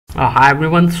Hi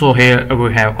everyone, so here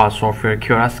we have our software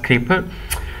Quora scraper,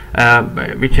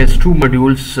 which has two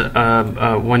modules.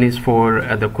 One is for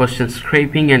the question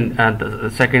scraping, and the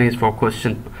second is for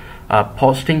question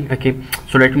posting. Okay,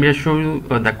 so let me just show you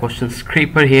the question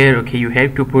scraper here. Okay, you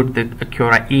have to put the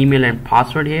Quora email and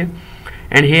password here,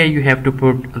 and here you have to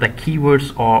put the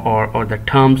keywords or the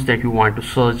terms that you want to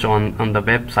search on the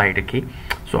website. Okay,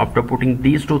 so after putting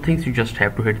these two things, you just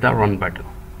have to hit the run button.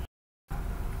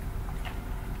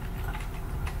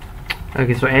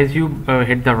 Okay, so as you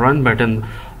hit the run button,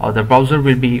 the browser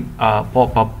will be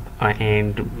pop up,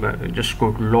 and just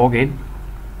go to login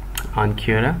on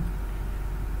Quora.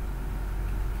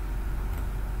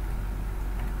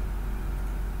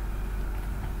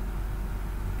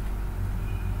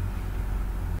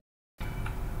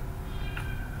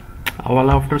 Well,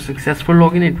 after successful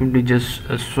login, it will be just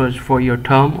search for your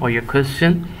term or your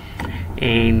question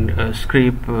and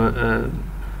scrape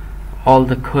all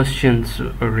the questions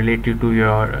related to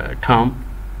your term.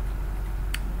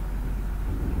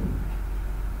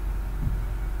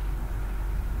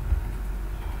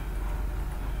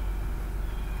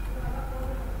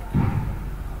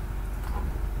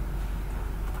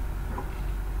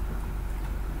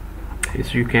 Okay,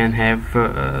 so you can have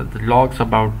the logs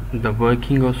about the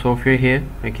working of software here.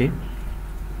 Okay,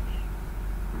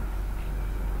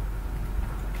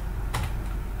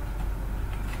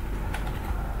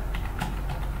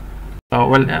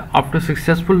 after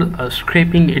successful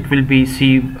scraping, it will be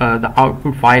see the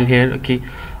output file here. Okay,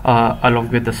 along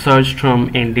with the search term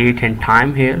and date and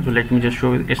time here. So let me just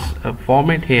show you its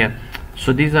format here.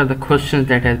 So these are the questions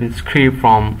that has been scraped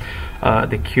from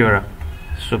the Quora.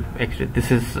 So actually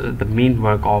this is the main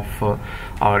work of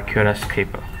our Quora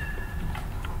scraper.